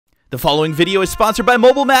The following video is sponsored by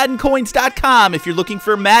MobileMaddenCoins.com. If you're looking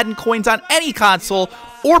for Madden coins on any console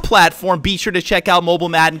or platform, be sure to check out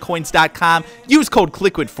MobileMaddenCoins.com. Use code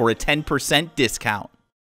Kliquid for a 10% discount.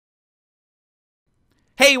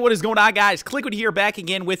 Hey, what is going on, guys? Kliquid here, back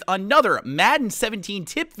again with another Madden 17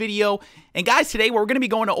 tip video. And guys, today what we're going to be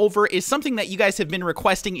going over is something that you guys have been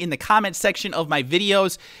requesting in the comment section of my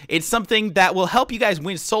videos. It's something that will help you guys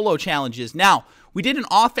win solo challenges. Now, we did an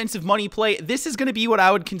offensive money play. This is going to be what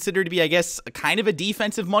I would consider to be, I guess, kind of a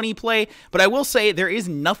defensive money play. But I will say there is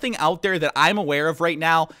nothing out there that I'm aware of right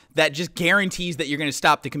now that just guarantees that you're going to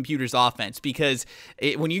stop the computer's offense. Because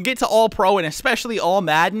when you get to All Pro and especially All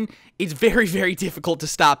Madden, it's very, very difficult to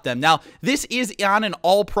stop them. Now, this is on an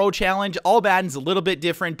All Pro challenge. All Madden's a little bit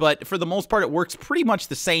different, but for the most part, it works pretty much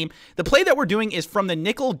the same. The play that we're doing is from the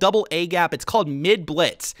nickel double A gap. It's called Mid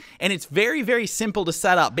Blitz, and it's very, very simple to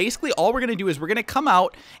set up. Basically, all we're going to do is we're going to come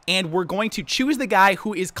out and we're going to choose the guy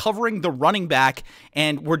who is covering the running back,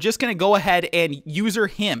 and we're just going to go ahead and user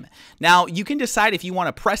him. Now, you can decide if you want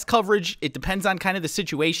to press coverage. It depends on kind of the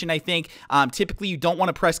situation, I think. Typically, you don't want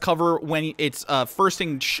to press cover when it's first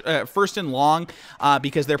and long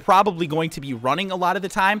because they're probably going to be running a lot of the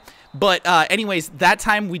time. But anyways, that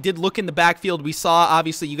time we did look in the backfield. We saw,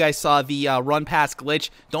 obviously, you guys saw the run pass glitch.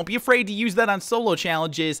 Don't be afraid to use that on solo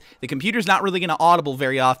challenges. The computer's not really going to audible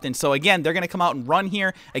very often. So again, they're going to come out and run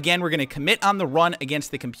here. Again, we're going to commit on the run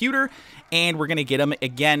against the computer, and we're going to get them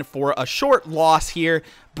again for a short loss here.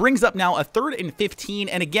 Brings up now a 3rd and 15,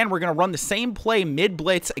 and again, we're going to run the same play, Mid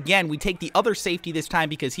Blitz. Again, we take the other safety this time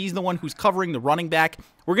because he's the one who's covering the running back.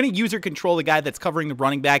 We're going to user control the guy that's covering the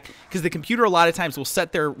running back because the computer a lot of times will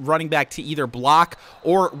set their running back to either block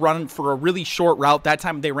or run for a really short route. That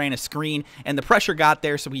time they ran a screen, and the pressure got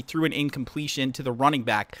there, so he threw an incompletion to the running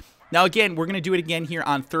back. Now, again, we're going to do it again here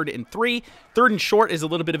on 3rd and 3. 3rd and short is a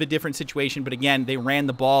little bit of a different situation, but again, they ran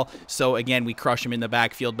the ball, so again, we crush them in the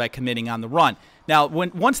backfield by committing on the run. Now,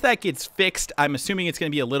 once that gets fixed, I'm assuming it's going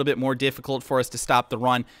to be a little bit more difficult for us to stop the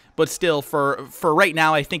run, but still, for right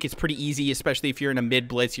now, I think it's pretty easy, especially if you're in a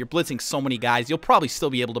mid-blitz. You're blitzing so many guys, you'll probably still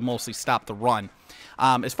be able to mostly stop the run.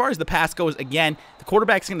 As far as the pass goes, again, the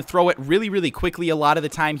quarterback's going to throw it really, really quickly a lot of the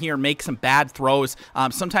time here, make some bad throws.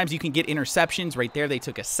 Sometimes you can get interceptions. Right there, they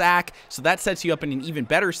took a sack, so that sets you up in an even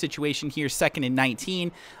better situation here, 2nd and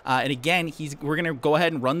 19. And again, we're going to go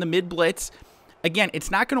ahead and run the mid-blitz. Again, it's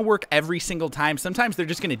not going to work every single time. Sometimes they're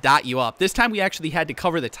just going to dot you up. This time we actually had to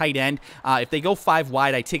cover the tight end. If they go 5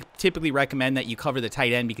 wide, I typically recommend that you cover the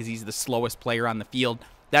tight end because he's the slowest player on the field.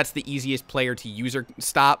 That's the easiest player to user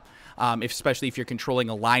stop, especially if you're controlling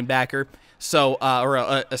a linebacker, so or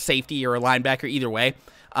a safety or a linebacker, either way.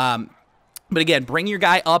 But again, bring your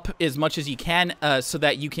guy up as much as you can so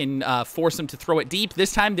that you can force him to throw it deep.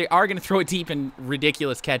 This time they are going to throw it deep, and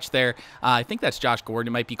ridiculous catch there. I think that's Josh Gordon.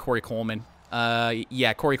 It might be Corey Coleman.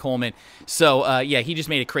 Yeah, Corey Coleman. So, yeah, he just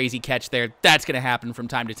made a crazy catch there. That's going to happen from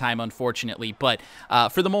time to time, unfortunately. But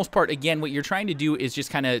for the most part, again, what you're trying to do is just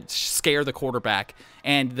kind of scare the quarterback.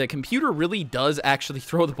 And the computer really does actually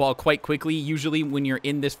throw the ball quite quickly, usually when you're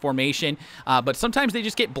in this formation. But sometimes they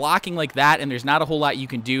just get blocking like that, and there's not a whole lot you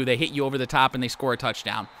can do. They hit you over the top, and they score a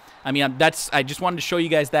touchdown. I mean, I just wanted to show you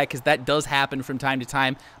guys that because that does happen from time to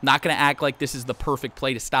time. I'm not going to act like this is the perfect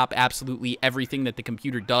play to stop absolutely everything that the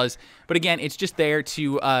computer does. But again, it's just there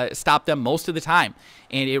to stop them most of the time.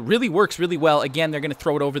 And it really works really well. Again, they're going to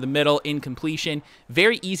throw it over the middle, incompletion.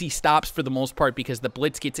 Very easy stops for the most part because the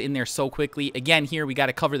blitz gets in there so quickly. Again, here we got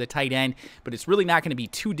to cover the tight end, but it's really not going to be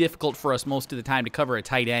too difficult for us most of the time to cover a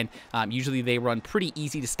tight end. Usually they run pretty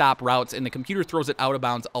easy to stop routes, and the computer throws it out of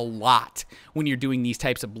bounds a lot when you're doing these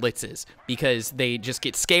types of blitzes because they just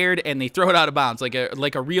get scared and they throw it out of bounds like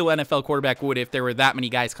a real NFL quarterback would if there were that many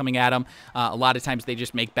guys coming at them. A lot of times they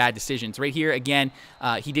just make bad decisions. Right here, again,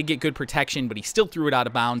 he did get good protection, but he still threw it out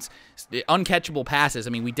of bounds. Uncatchable passes. I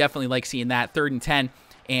mean, we definitely like seeing that. 3rd and 10,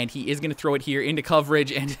 and he is going to throw it here into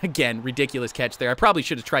coverage, and again, ridiculous catch there. I probably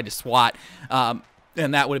should have tried to swat, and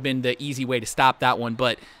that would have been the easy way to stop that one.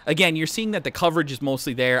 But again, you're seeing that the coverage is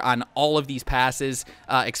mostly there on all of these passes,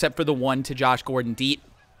 except for the one to Josh Gordon deep.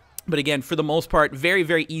 But again, for the most part, very,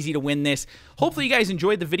 very easy to win this. Hopefully you guys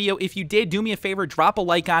enjoyed the video. If you did, do me a favor, drop a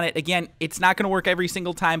like on it. Again, it's not going to work every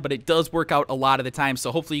single time, but it does work out a lot of the time.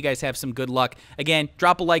 So hopefully you guys have some good luck. Again,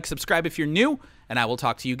 drop a like, subscribe if you're new, and I will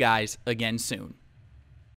talk to you guys again soon.